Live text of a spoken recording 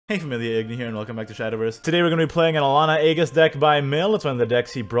Hey familia, Igni here and welcome back to Shadowverse. Today we're going to be playing an Elana Aegis deck by Mill. It's one of the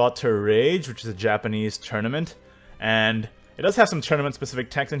decks he brought to Rage, which is a Japanese tournament. And it does have some tournament-specific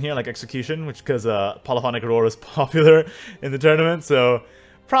text in here, like Execution, which because Polyphonic Roar is popular in the tournament, so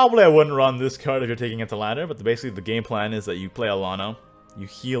probably I wouldn't run this card if you're taking it to ladder, but basically the game plan is that you play Elana, you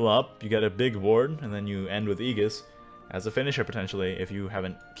heal up, you get a big board, and then you end with Aegis as a finisher potentially if you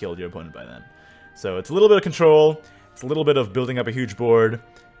haven't killed your opponent by then. So it's a little bit of control, it's a little bit of building up a huge board,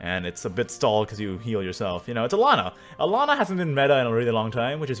 and it's a bit stalled because you heal yourself. You know, it's Elana. Elana hasn't been meta in a really long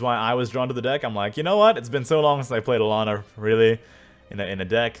time, which is why I was drawn to the deck. I'm like, you know what? It's been so long since I played Elana, really, in a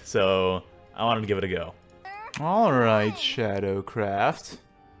deck, so I wanted to give it a go. Alright, Shadowcraft.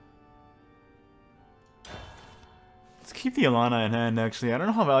 Let's keep the Elana in hand, actually. I don't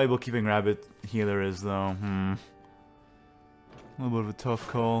know how valuable keeping Rabbit Healer is, though. A little bit of a tough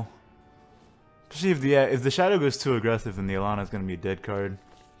call. Especially if the Shadow goes too aggressive, then the Elana is going to be a dead card.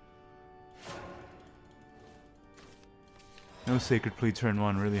 No Sacred Plea turn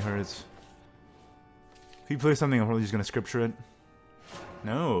 1 really hurts. If he plays something, I'm probably just going to Scripture it.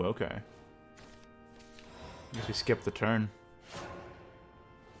 No, okay. I guess we skip the turn.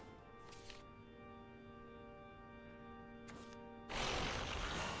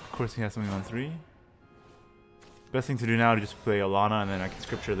 Of course he has something on 3. Best thing to do now is just play Elana, and then I can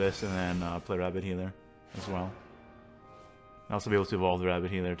Scripture this, and then play Rabbit Healer as well. I'll also be able to evolve the Rabbit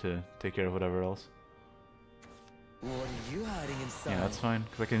Healer to take care of whatever else. What are you hiding inside? Yeah, that's fine,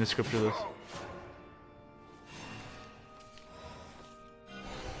 because I can just Scripture this.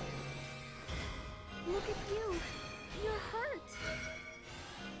 Look at you. You're hurt.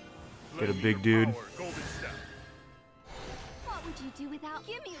 Get a big dude. What would you do without?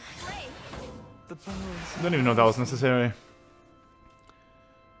 Give me a break. The bones. I don't even know if that was necessary.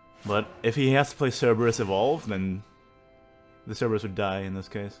 But if he has to play Cerberus Evolve, then the Cerberus would die in this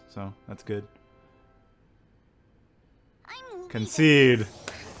case, so that's good. Concede.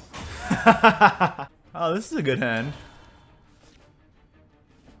 Oh, this is a good hand.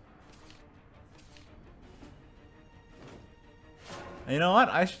 You know what?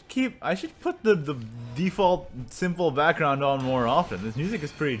 I should put the default simple background on more often. This music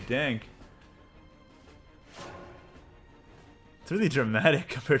is pretty dank. It's really dramatic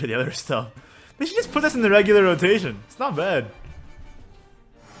compared to the other stuff. They should just put this in the regular rotation. It's not bad.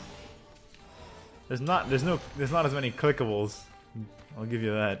 There's not as many clickables. I'll give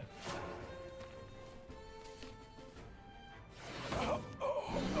you that.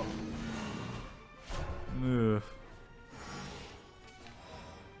 Move.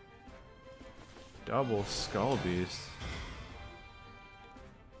 Double Skull Beast.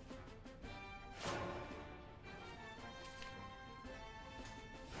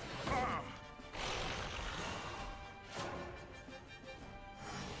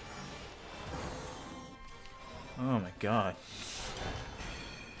 Oh my god.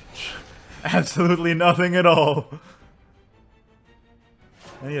 Absolutely nothing at all.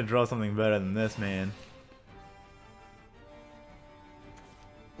 I need to draw something better than this, man.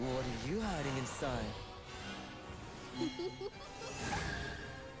 What are you hiding inside?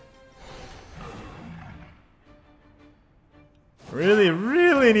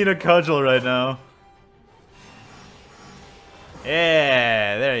 Really need a cudgel right now.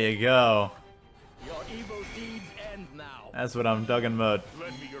 Yeah, there you go. Your evil deeds end now. That's what I'm talking about.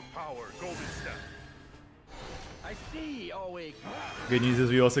 Lend me your power, Golden Step. I see, awake. Good news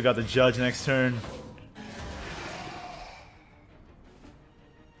is we also got the Judge next turn.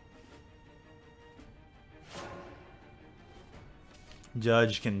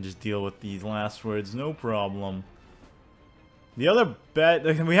 Judge can just deal with these last words, no problem. The other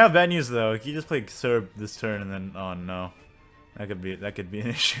we have bad news though. He just played Serb this turn and then oh no, that could be an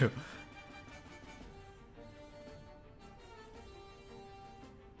issue.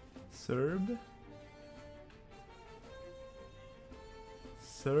 Serb.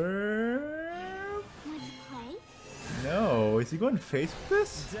 Want to play? No, is he going face with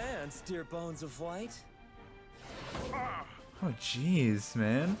this? Dance, dear bones of white. Oh jeez,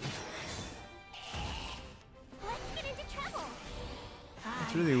 man. Let's get into trouble.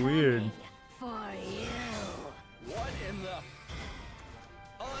 That's really weird. For you. What in the?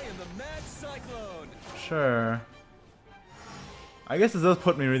 I am the Mad Cyclone. Sure. I guess this does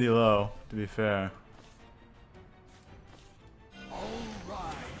put me really low, to be fair.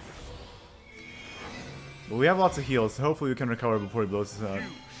 But we have lots of heals, so hopefully we can recover before he blows us out.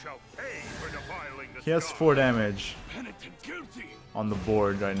 He has 4 damage on the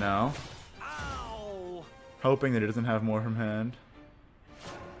board right now. Ow! Hoping that he doesn't have more from hand.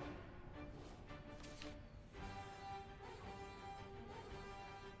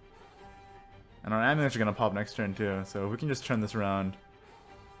 And our amulets are gonna pop next turn too, so we can just turn this around.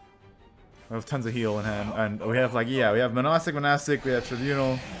 We have tons of heal in hand, and we have like, yeah, we have Monastic, we have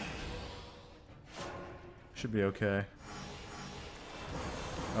Tribunal. Should be okay.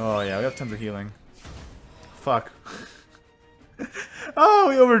 Oh yeah, we have tons of healing. Fuck. Oh,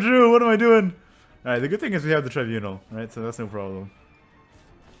 we overdrew, what am I doing? Alright, the good thing is we have the Tribunal, right, so that's no problem.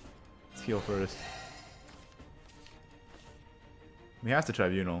 Let's heal first. We have the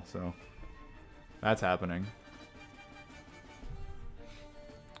Tribunal, so that's happening.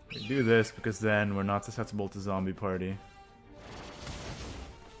 We do this because then we're not susceptible to zombie party.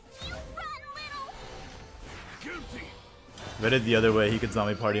 You run, little. Guilty. If I did the other way, he could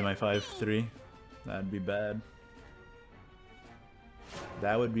zombie party my 5-3. That'd be bad.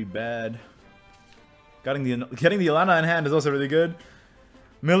 That would be bad. Getting the Elana in hand is also really good.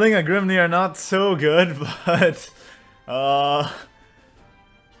 Milling a Grimnir not so good, but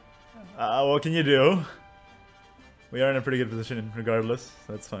what can you do? We are in a pretty good position regardless,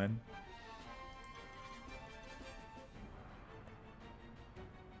 so that's fine.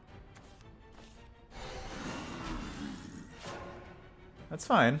 That's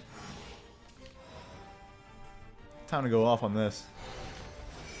fine. Time to go off on this.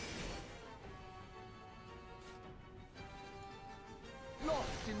 Lost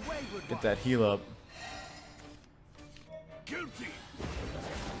in wayward Get that heal up. Guilty.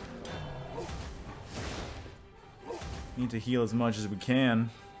 Need to heal as much as we can.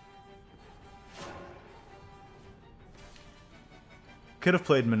 Could have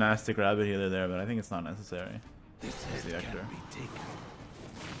played Monastic Rabbit Healer there, but I think it's not necessary. This the head Ector. can't be taken.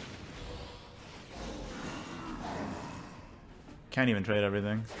 Can't even trade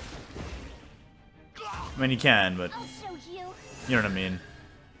everything. I mean, you can, but I'll show you. you know what I mean.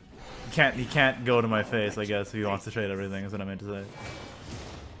 He can't go to my face, I guess, if he wants to trade everything, is what I meant to say.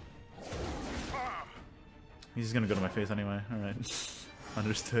 He's just gonna go to my face anyway, alright.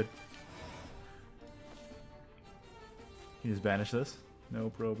 Understood. You just banish this? No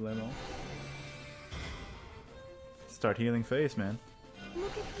problemo. Start healing face, man.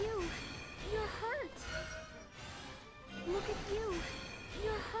 Look at you. You're hurt. Look at you.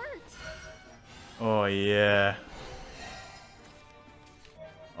 You're hurt. Oh yeah.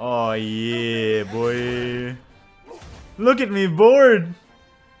 Oh yeah, boy. Look at me bored.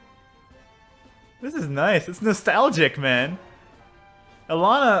 This is nice. It's nostalgic, man.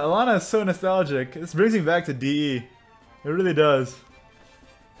 Elana is so nostalgic. This brings me back to DE. It really does.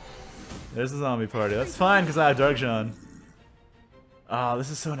 There's a zombie party. That's fine because I have Darkjon. Oh, this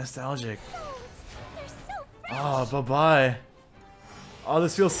is so nostalgic. They're so fresh. Oh, bye-bye. Oh,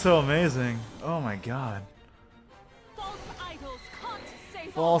 this feels so amazing. Oh my god. False idols can't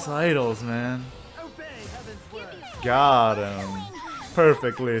save False idols, man. Obey heaven's word. Got him.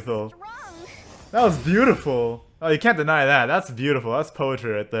 Perfect lethal. Strong. That was beautiful. Oh, you can't deny that. That's beautiful. That's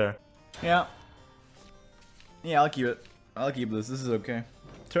poetry right there. Yeah. Yeah, I'll keep it. I'll keep this. This is okay.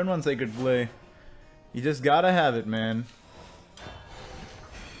 Turn 1 Sacred Play. You just gotta have it, man.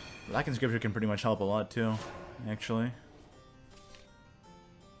 Black Inscripture can pretty much help a lot too, actually.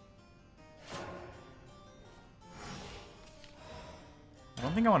 I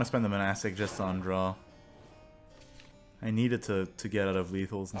don't think I want to spend the Monastic just on draw. I need it to get out of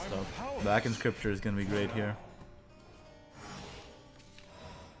lethals and stuff. Black Inscripture is gonna be great here.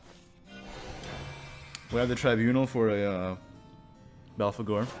 We have the Tribunal for a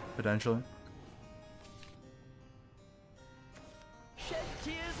Belphegor, potentially. Shed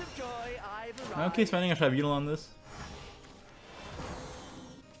tears of joy, I've Am I okay spending a Tribunal on this?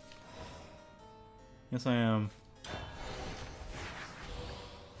 Yes, I am.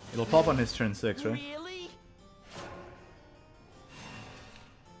 It'll pop on his turn 6, right? Really?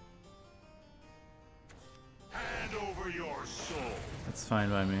 Hand over your soul. That's fine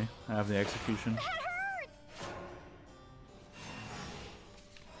by me. I have the execution. That hurts.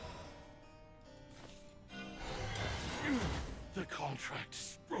 The contract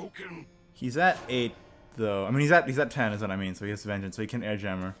is broken. He's at 8 though. I mean he's at 10 is what I mean, so he has Vengeance, so he can air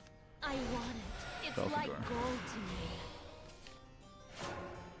jammer. I want it. It's Belphegor. like gold to me.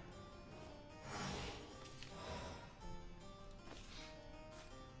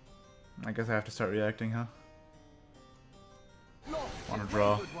 I guess I have to start reacting, huh? Lost Wanna in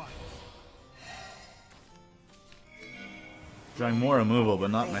draw. wayward ones. Drawing more removal,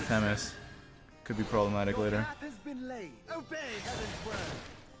 but not my Themis. Could be problematic Your later. path has been laid. Obey heaven's word.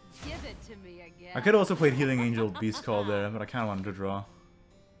 Give it to me again. I could have also played Healing Angel Beast Call there, but I kinda wanted to draw.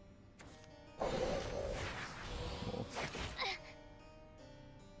 Wolf.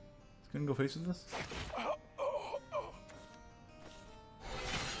 He's gonna go face with this?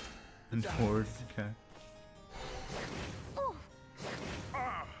 And forward, okay.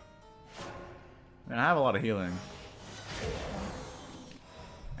 Man, I have a lot of healing.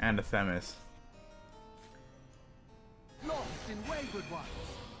 And a Themis. Lost in wayward ones.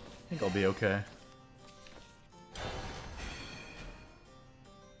 I think I'll be okay.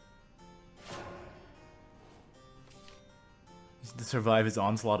 Just to survive his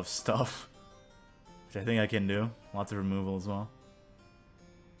onslaught of stuff. Which I think I can do. Lots of removal as well.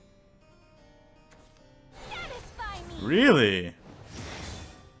 Satisfy me. Really?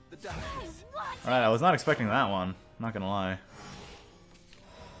 The darkness. Alright, I was not expecting that one. Not gonna lie.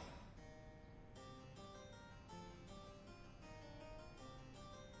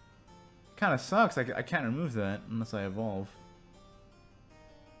 Kinda sucks. I can't remove that unless I evolve.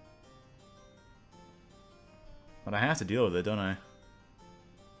 But I have to deal with it, don't I? I'm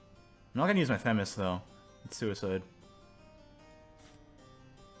not gonna use my Themis though. It's suicide.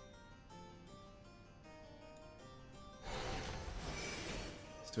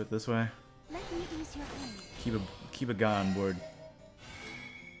 Let's do it this way. Let me ease your pain. Keep a guy on board.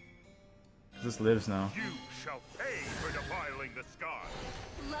 This lives now. You shall pay for defiling the sky.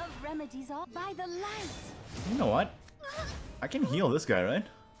 Love remedies all by the light. You know what? I can heal this guy, right?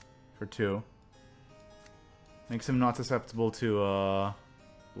 For 2. Makes him not susceptible to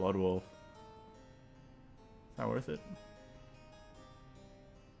Blood Wolf. Is that worth it?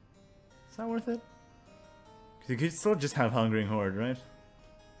 Is that worth it? Because you could still just have Hungering Horde, right?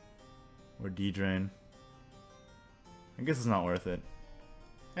 Or D-Drain. I guess it's not worth it.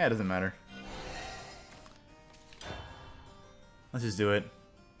 Yeah, it doesn't matter. Let's just do it.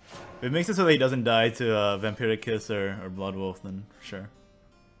 If it makes it so that he doesn't die to Vampiric Kiss or Blood Wolf, then sure.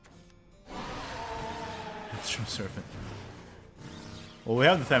 True Serpent. Well, we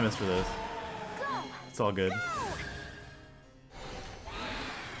have the Themis for this. It's all good.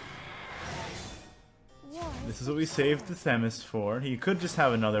 This is what we saved the Themis for. He could just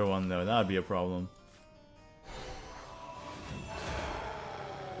have another one though, that would be a problem.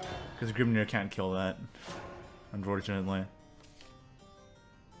 Because Grimnir can't kill that, unfortunately.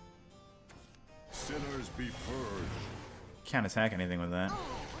 Sinners be purged. Can't attack anything with that.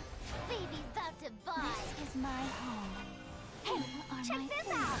 Baby's about to buy. This is my home. Hey, check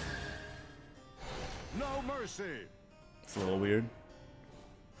this out. No mercy. It's a little weird.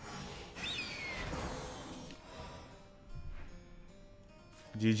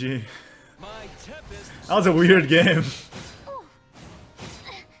 GG. My Tempest. That was a weird game.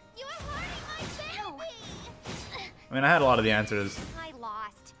 You are hurting my family. I mean, I had a lot of the answers. I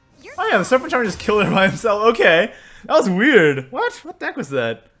lost. You're Oh yeah, the Serpent Charmer just killed her by himself. Okay. That was weird. What? What deck was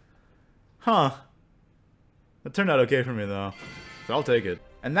that? Huh. That turned out okay for me though. So I'll take it.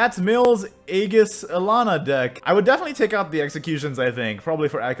 And that's Mills' Aegis Elana deck. I would definitely take out the executions, I think. Probably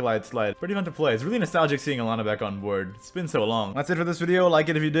for Acolyte Slide. Pretty fun to play. It's really nostalgic seeing Elana back on board. It's been so long. That's it for this video. Like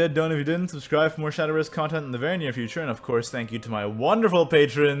it if you did, don't if you didn't. Subscribe for more Shadowverse content in the very near future. And of course, thank you to my wonderful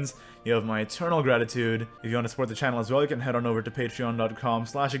patrons. You have my eternal gratitude. If you want to support the channel as well, you can head on over to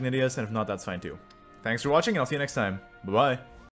patreon.com/Ignideus. And if not, that's fine too. Thanks for watching, and I'll see you next time. Bye-bye.